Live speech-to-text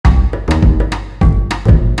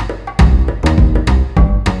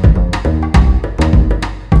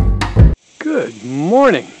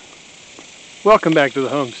morning. Welcome back to the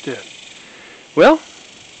homestead. Well,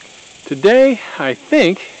 today I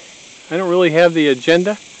think I don't really have the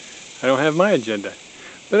agenda. I don't have my agenda.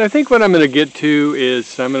 But I think what I'm going to get to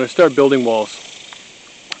is I'm going to start building walls.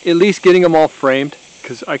 At least getting them all framed,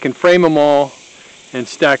 because I can frame them all and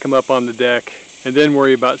stack them up on the deck and then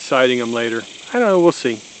worry about siding them later. I don't know, we'll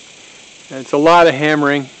see. And it's a lot of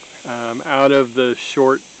hammering out of the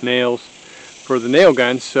short nails for the nail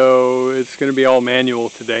gun, so it's going to be all manual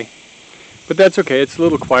today. But that's okay, it's a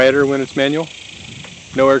little quieter when it's manual.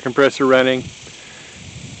 No air compressor running,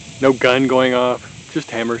 no gun going off,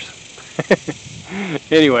 just hammers.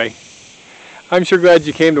 Anyway, I'm sure glad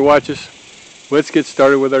you came to watch us. Let's get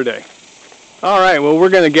started with our day. Alright, well, we're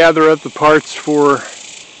going to gather up the parts for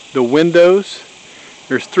the windows.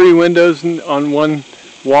 There's 3 windows on one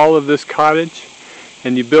wall of this cottage,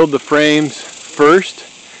 and you build the frames first.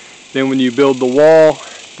 Then when you build the wall,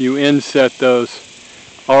 you inset those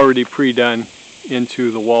already pre-done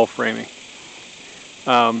into the wall framing.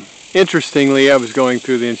 Interestingly, I was going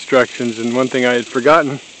through the instructions, and one thing I had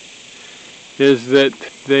forgotten is that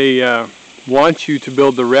they want you to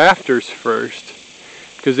build the rafters first,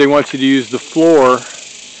 because they want you to use the floor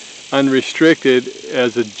unrestricted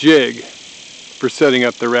as a jig for setting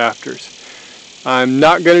up the rafters. I'm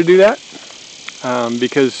not going to do that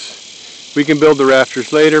because we can build the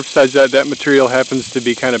rafters later. Besides that material happens to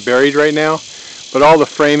be kind of buried right now, but all the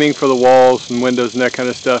framing for the walls and windows and that kind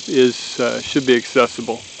of stuff is should be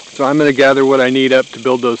accessible. So I'm going to gather what I need up to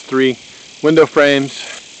build those 3 window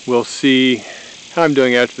frames. We'll see how I'm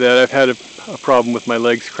doing after that. I've had a problem with my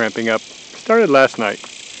legs cramping up. Started last night,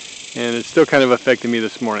 and it's still kind of affecting me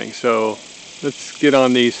this morning. So let's get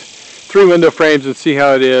on these 3 window frames and see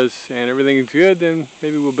how it is, and everything's good, then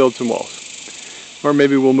maybe we'll build some walls. Or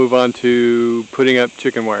maybe we'll move on to putting up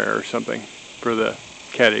chicken wire or something for the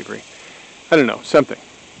cat aviary. I don't know, something.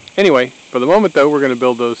 Anyway, for the moment though, we're going to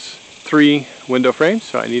build those 3 window frames,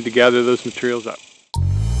 so I need to gather those materials up.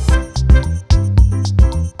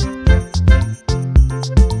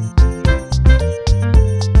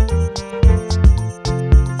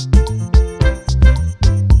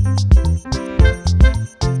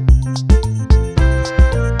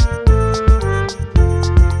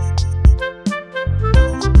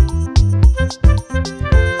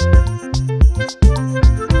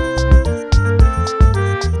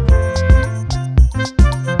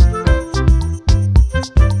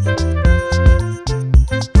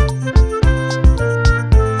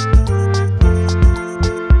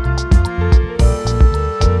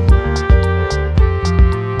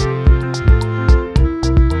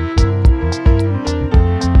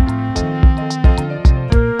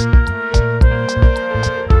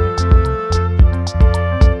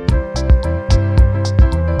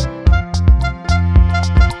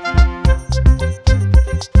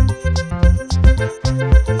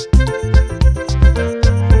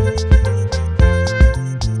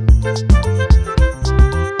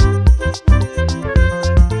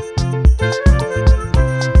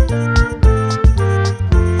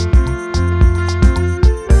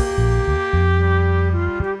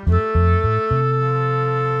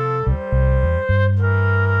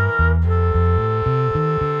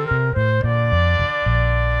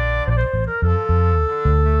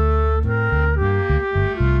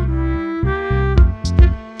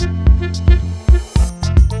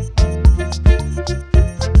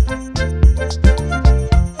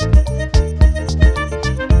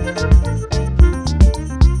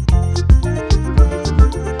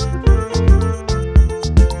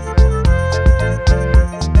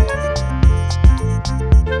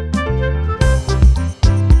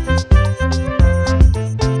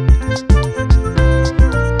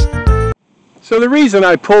 So the reason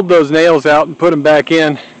I pulled those nails out and put them back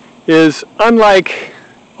in is, unlike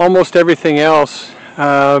almost everything else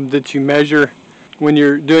that you measure when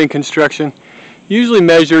you're doing construction, usually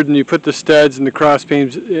measured and you put the studs and the cross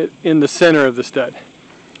beams in the center of the stud.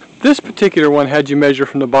 This particular one had you measure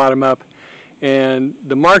from the bottom up, and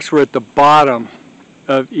the marks were at the bottom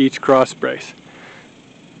of each cross brace.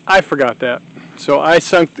 I forgot that, so I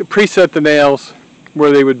preset the nails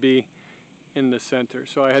where they would be in the center.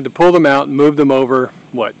 So I had to pull them out and move them over,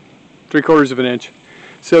 what, 3/4 of an inch,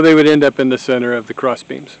 so they would end up in the center of the cross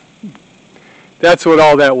beams. That's what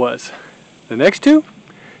all that was. The next 2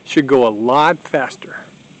 should go a lot faster.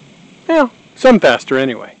 Well, some faster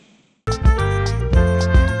anyway.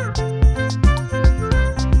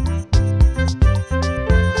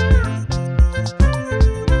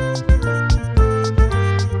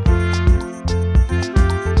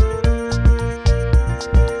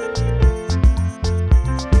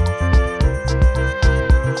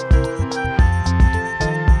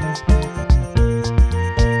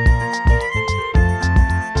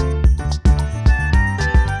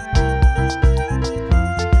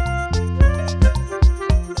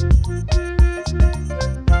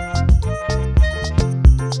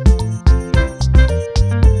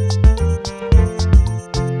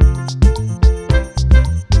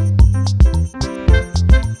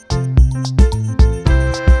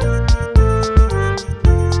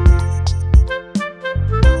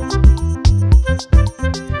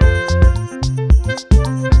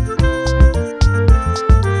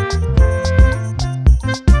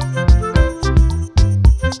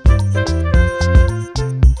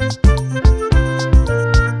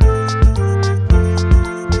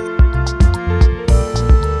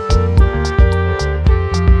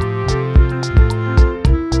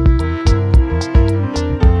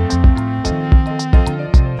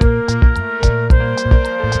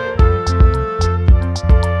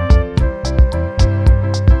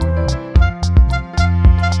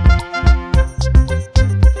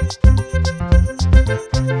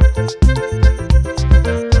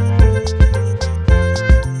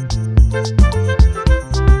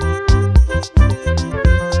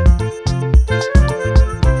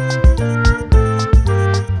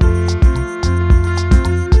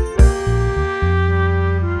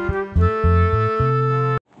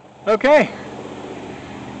 Okay,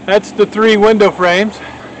 that's the 3 window frames.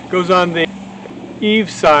 Goes on the eave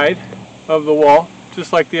side of the wall,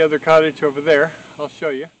 just like the other cottage over there. I'll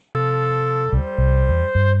show you.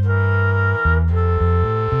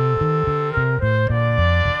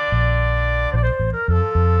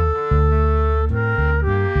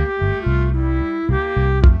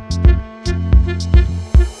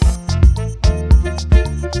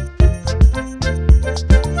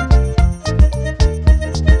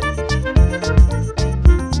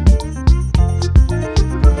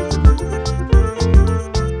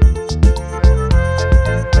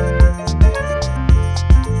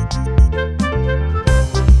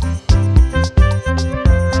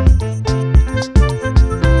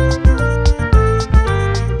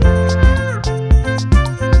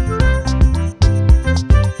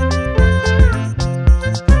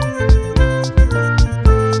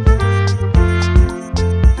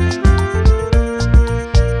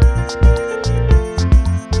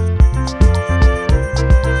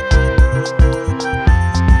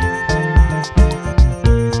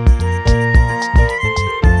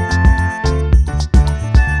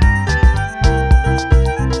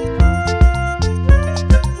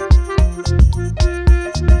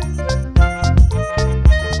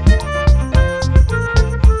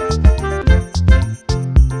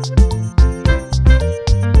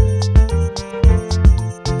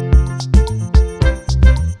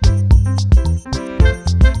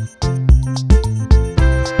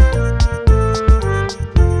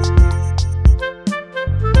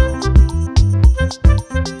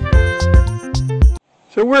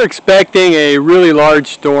 So we're expecting a really large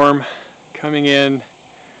storm coming in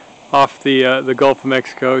off the Gulf of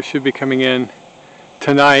Mexico. It should be coming in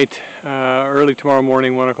tonight, early tomorrow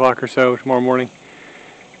morning, 1 o'clock or so tomorrow morning.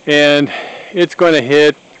 And it's going to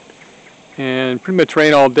hit and pretty much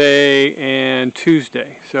rain all day and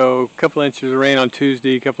Tuesday. So a couple inches of rain on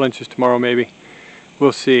Tuesday, a couple inches tomorrow maybe.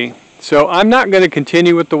 We'll see. So I'm not going to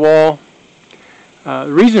continue with the wall.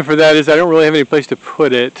 The reason for that is I don't really have any place to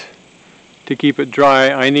put it to keep it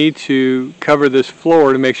dry. I need to cover this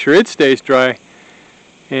floor to make sure it stays dry.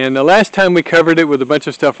 And the last time we covered it with a bunch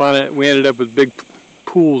of stuff on it, we ended up with big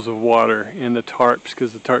pools of water in the tarps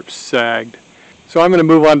because the tarps sagged. So I'm going to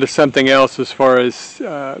move on to something else as far as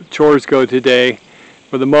chores go today.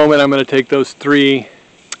 For the moment, I'm going to take those 3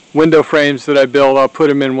 window frames that I built. I'll put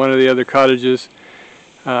them in one of the other cottages,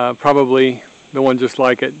 probably the one just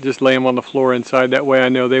like it. Just lay them on the floor inside. That way I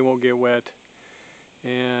know they won't get wet.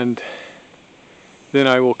 And then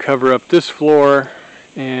I will cover up this floor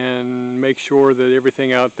and make sure that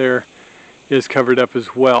everything out there is covered up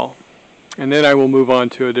as well. And then I will move on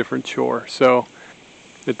to a different chore. So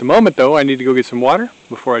at the moment though, I need to go get some water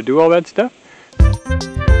before I do all that stuff.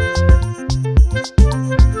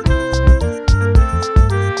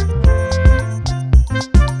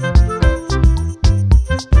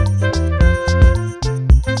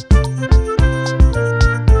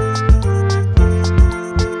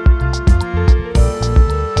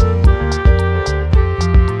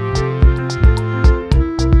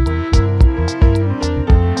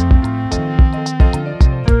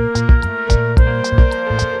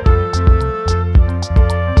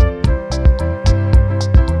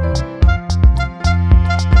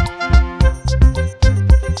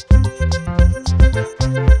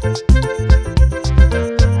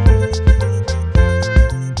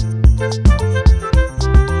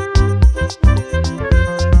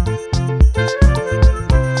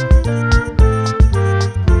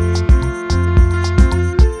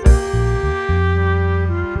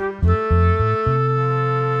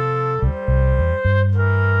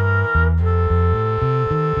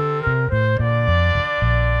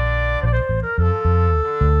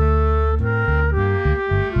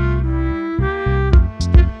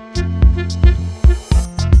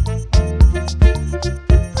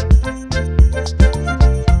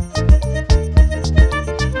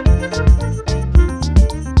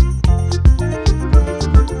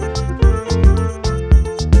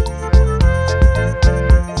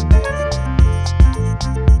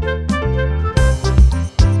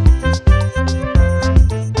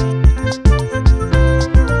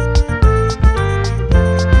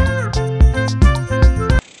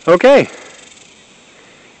 Okay,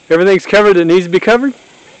 everything's covered that needs to be covered.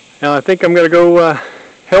 Now I think I'm going to go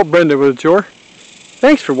help Brenda with a chore.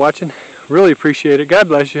 Thanks for watching. Really appreciate it. God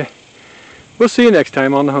bless you. We'll see you next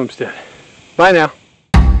time on the homestead. Bye now.